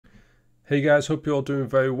Hey guys, hope you're all doing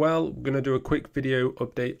very well. We're going to do a quick video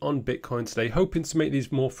update on Bitcoin today, hoping to make these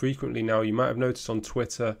more frequently now. You might have noticed on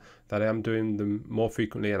Twitter that I am doing them more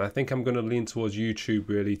frequently, and I think I'm going to lean towards YouTube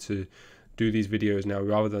really to do these videos now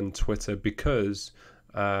rather than Twitter, because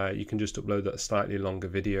you can just upload that slightly longer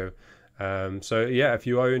video. So yeah, if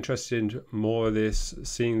you are interested in more of this,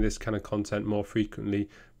 seeing this kind of content more frequently,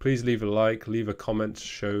 please leave a like, leave a comment to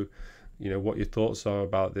show what your thoughts are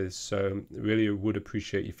about this. So really would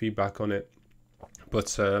appreciate your feedback on it.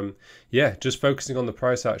 But yeah, just focusing on the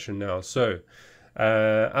price action now. So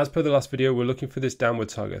as per the last video, we're looking for this downward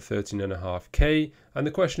target of 13.5k, and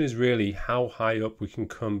the question is really how high up we can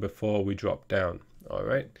come before we drop down. All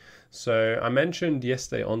right, so I mentioned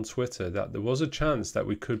yesterday on Twitter that there was a chance that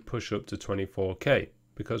we could push up to 24k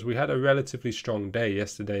because we had a relatively strong day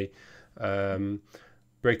yesterday,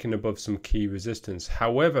 breaking above some key resistance.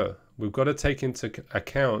 However, we've got to take into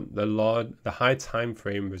account the high time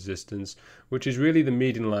frame resistance, which is really the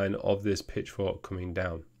median line of this pitchfork coming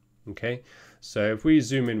down. Okay, so if we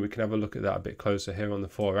zoom in, we can have a look at that a bit closer here on the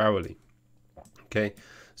 4-hourly. Okay,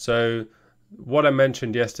 so what I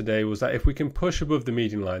mentioned yesterday was that if we can push above the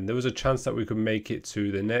median line, there was a chance that we could make it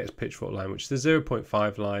to the next pitchfork line, which is the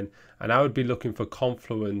 0.5 line, and I would be looking for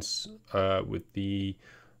confluence with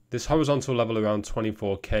this horizontal level around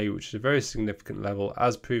 24k, which is a very significant level.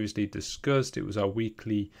 As previously discussed, it was our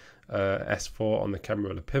weekly S4 on the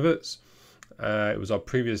Camarilla pivots. It was our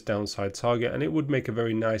previous downside target, and it would make a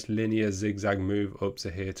very nice linear zigzag move up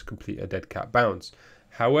to here to complete a dead cat bounce.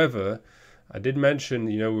 However, I did mention,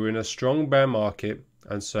 we're in a strong bear market,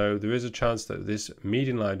 and so there is a chance that this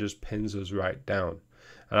median line just pins us right down.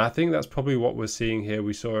 And I think that's probably what we're seeing here.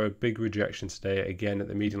 We saw a big rejection today again at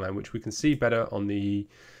the median line, which we can see better on the,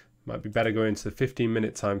 might be better going to the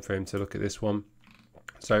 15-minute time frame to look at this one.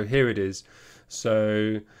 So here it is.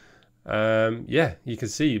 So yeah, you can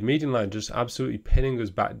see median line just absolutely pinning us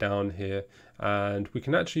back down here, and we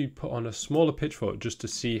can actually put on a smaller pitchfork just to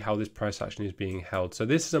see how this price action is being held. So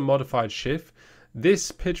this is a modified shift.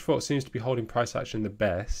 This pitchfork seems to be holding price action the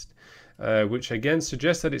best, which again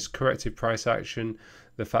suggests that it's corrective price action.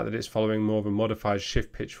 The fact that it's following more of a modified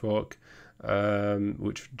shift pitchfork,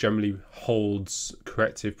 which generally holds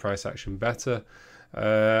corrective price action better,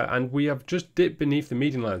 and we have just dipped beneath the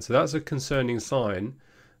median line, so that's a concerning sign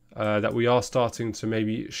that we are starting to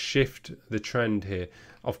maybe shift the trend here.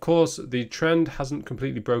 Of course, the trend hasn't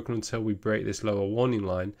completely broken until we break this lower warning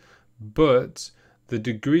line, but the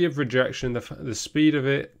degree of rejection, the speed of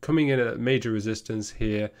it coming in at major resistance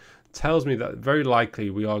here tells me that very likely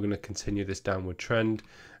we are going to continue this downward trend.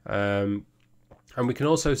 And we can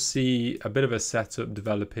also see a bit of a setup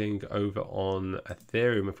developing over on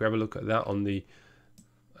Ethereum. If we have a look at that on the,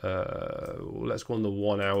 let's go on the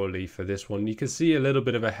 1-hourly for this one. You can see a little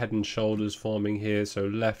bit of a head and shoulders forming here. So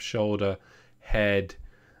left shoulder, head,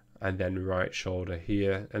 and then right shoulder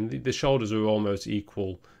here. And the shoulders are almost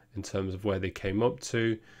equal in terms of where they came up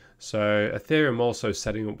to. So Ethereum also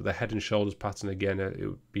setting up with a head and shoulders pattern again. It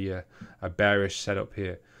would be a bearish setup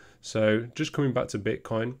here. So just coming back to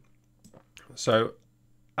Bitcoin. So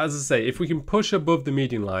as I say, if we can push above the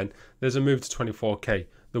median line, there's a move to 24k.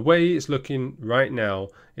 The way it's looking right now,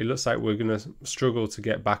 it looks like we're going to struggle to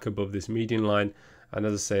get back above this median line. And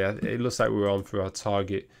as I say, it looks like we're on for our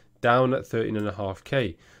target down at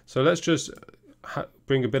 13.5k. So let's just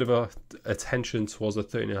bring a bit of attention towards the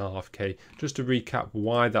 13.5k, just to recap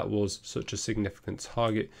why that was such a significant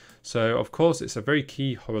target. So of course, it's a very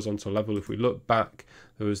key horizontal level. If we look back,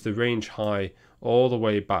 there was the range high all the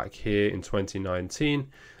way back here in 2019.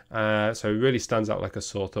 So it really stands out like a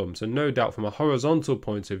sore thumb. So no doubt from a horizontal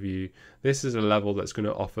point of view, this is a level that's going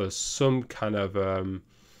to offer some kind of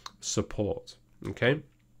support. Okay.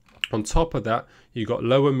 On top of that, you've got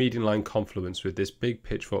lower median line confluence with this big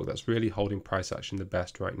pitchfork that's really holding price action the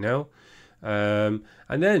best right now. And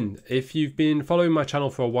then if you've been following my channel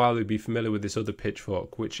for a while, you'll be familiar with this other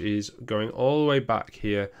pitchfork, which is going all the way back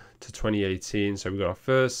here to 2018. So we've got our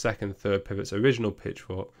first, second, third pivots, original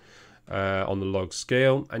pitchfork on the log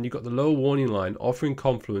scale. And you've got the lower warning line offering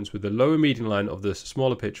confluence with the lower median line of the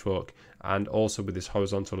smaller pitchfork, and also with this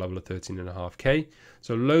horizontal level of 13.5k.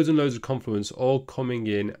 So loads and loads of confluence all coming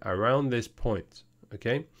in around this point.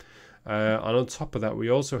 Okay. And on top of that, we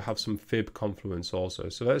also have some fib confluence also.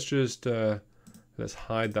 So let's just let's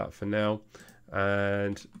hide that for now,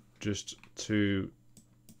 and just to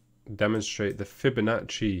demonstrate the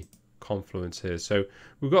Fibonacci confluence here. So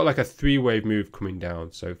we've got like a 3-wave move coming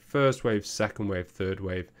down. So first wave, second wave, third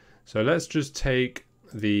wave. So let's just take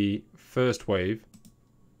the first wave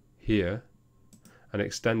here and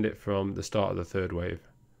extend it from the start of the third wave,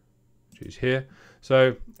 which is here.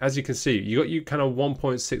 So as you can see, you got your kind of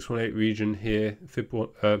 1.618 region here,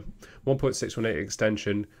 1.618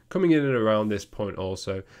 extension coming in and around this point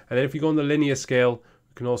also. And then if you go on the linear scale,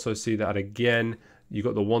 you can also see that again, you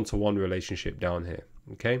got the one-to-one relationship down here.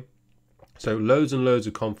 Okay, so loads and loads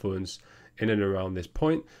of confluence in and around this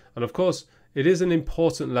point. And of course, it is an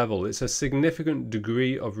important level. It's a significant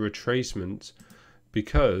degree of retracement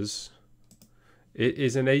because it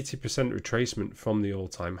is an 80% retracement from the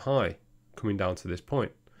all-time high coming down to this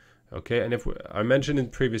point. Okay, and if I mentioned in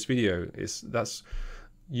the previous video, that's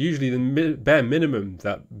usually the bare minimum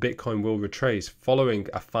that Bitcoin will retrace following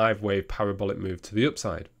a 5-wave parabolic move to the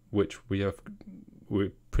upside, which we're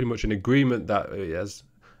pretty much in agreement that it has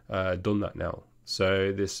done that now.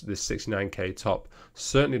 So this 69k top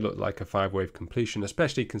certainly looked like a 5-wave completion,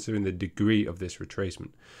 especially considering the degree of this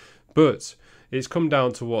retracement. But it's come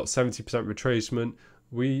down to what, 70% retracement.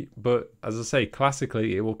 But as I say,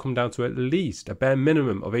 classically it will come down to at least a bare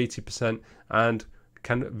minimum of 80% and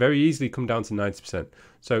can very easily come down to 90%.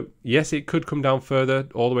 So yes, it could come down further,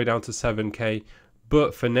 all the way down to 7k,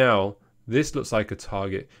 but for now this looks like a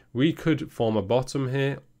target. We could form a bottom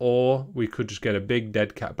here, or we could just get a big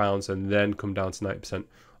dead cat bounce and then come down to 90%.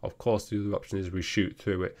 Of course, the other option is we shoot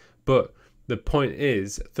through it. But the point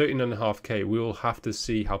is, 13.5k, we will have to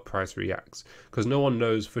see how price reacts, because no one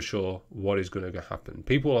knows for sure what is going to happen.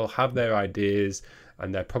 People will have their ideas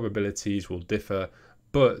and their probabilities will differ,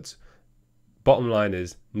 but bottom line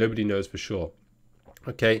is nobody knows for sure.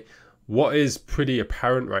 Okay, what is pretty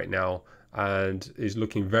apparent right now and is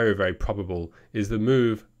looking very, very probable is the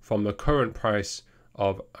move from the current price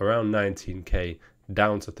of around 19k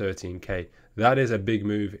down to 13k. That is a big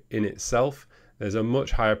move in itself. There's a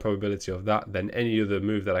much higher probability of that than any other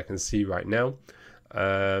move that I can see right now.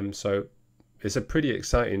 So it's a pretty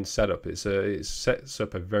exciting setup. It sets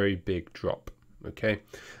up a very big drop. Okay.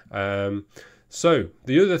 So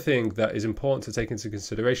the other thing that is important to take into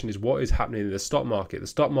consideration is what is happening in the stock market. The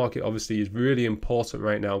stock market obviously is really important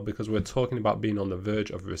right now because we're talking about being on the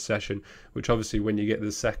verge of a recession, which obviously when you get the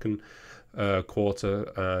second quarter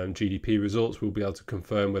GDP results, we'll be able to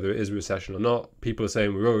confirm whether it is a recession or not. People are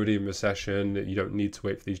saying we're already in recession, you don't need to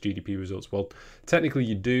wait for these GDP results. Well, technically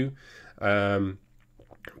you do, yeah,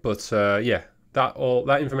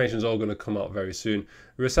 that information is all going to come out very soon.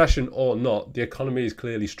 Recession or not, the economy is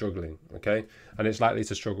clearly struggling, okay, and it's likely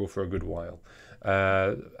to struggle for a good while.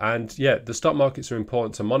 And yeah, the stock markets are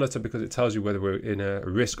important to monitor because it tells you whether we're in a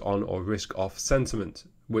risk on or risk off sentiment,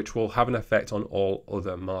 which will have an effect on all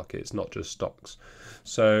other markets, not just stocks.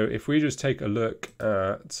 So if we just take a look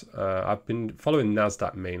at, I've been following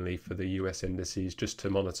NASDAQ mainly for the US indices just to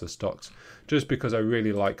monitor stocks, just because I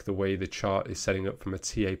really like the way the chart is setting up from a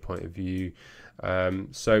TA point of view.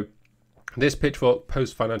 So this pitchfork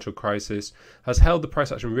post-financial crisis has held the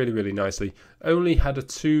price action really, really nicely. Only had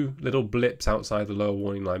two little blips outside the lower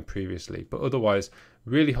warning line previously, but otherwise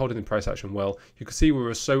really holding the price action well. You can see we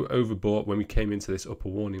were so overbought when we came into this upper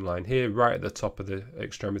warning line here, right at the top of the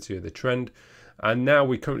extremity of the trend. And now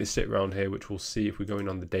we currently sit around here, which we'll see if we're going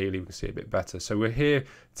on the daily, we can see a bit better. So we're here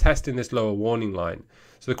testing this lower warning line.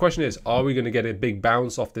 So the question is, are we going to get a big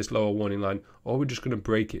bounce off this lower warning line, or are we just going to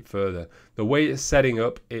break it further? The way it's setting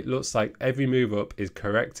up, it looks like every move up is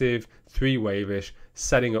corrective, 3-wave-ish,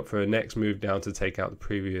 setting up for a next move down to take out the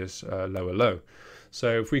previous lower low.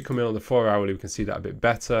 So if we come in on the 4-hourly, we can see that a bit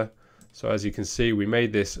better. So as you can see, we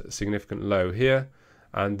made this significant low here,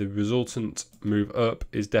 and the resultant move up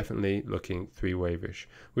is definitely looking 3-wave-ish,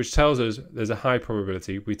 which tells us there's a high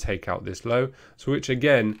probability we take out this low, so which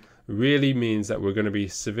again really means that we're going to be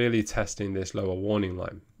severely testing this lower warning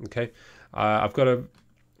line. Okay, I've got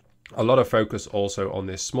a lot of focus also on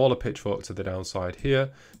this smaller pitchfork to the downside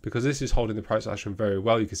here, because this is holding the price action very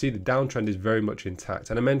well. You can see the downtrend is very much intact,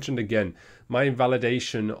 and I mentioned again my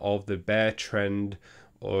invalidation of the bear trend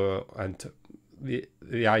and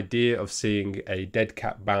the idea of seeing a dead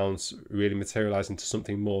cat bounce really materialize into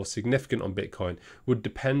something more significant on Bitcoin would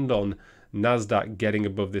depend on NASDAQ getting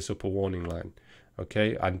above this upper warning line,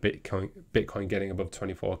 okay, and Bitcoin getting above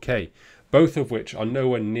 24k, both of which are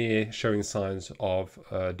nowhere near showing signs of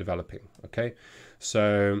developing. Okay,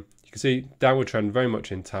 so you can see downward trend very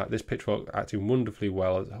much intact. This pitchfork acting wonderfully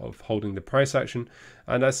well of holding the price action,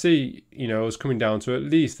 and I see, you know, it's coming down to at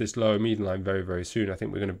least this lower median line very, very soon. I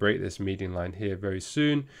think we're going to break this median line here very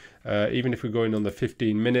soon. Even if we're going on the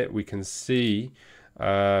 15-minute, we can see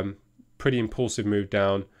pretty impulsive move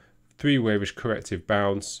down, 3-wave-ish corrective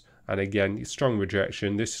bounce, and again strong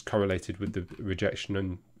rejection. This is correlated with the rejection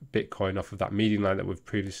in Bitcoin off of that median line that we've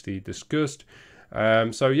previously discussed.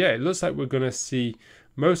 So yeah, it looks like we're going to see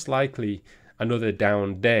most likely another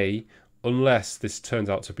down day, unless this turns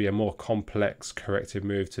out to be a more complex corrective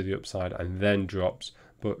move to the upside and then drops.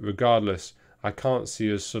 But regardless, I can't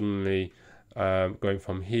see us suddenly going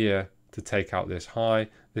from here to take out this high.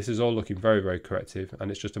 This is all looking very, very corrective,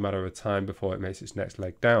 and it's just a matter of time before it makes its next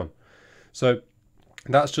leg down. So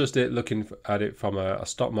that's just it, looking at it from a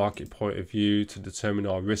stock market point of view to determine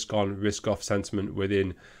our risk on, risk off sentiment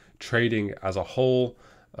within trading as a whole.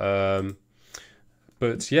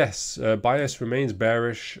 But yes, bias remains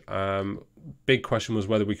bearish. Big question was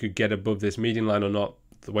whether we could get above this median line or not.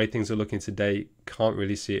 The way things are looking today, can't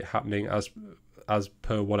really see it happening as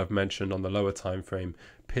per what I've mentioned on the lower time frame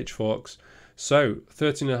pitchforks. So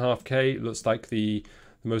 13.5k looks like the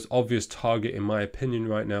most obvious target in my opinion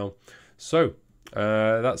right now. So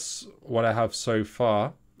that's what I have so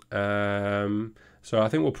far. So I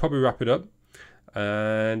think we'll probably wrap it up.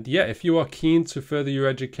 And yeah, if you are keen to further your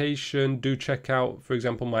education, do check out, for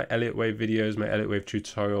example, my Elliott Wave videos, my Elliott Wave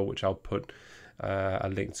tutorial, which I'll put a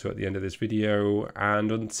link to at the end of this video.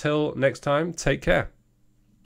 And until next time, take care.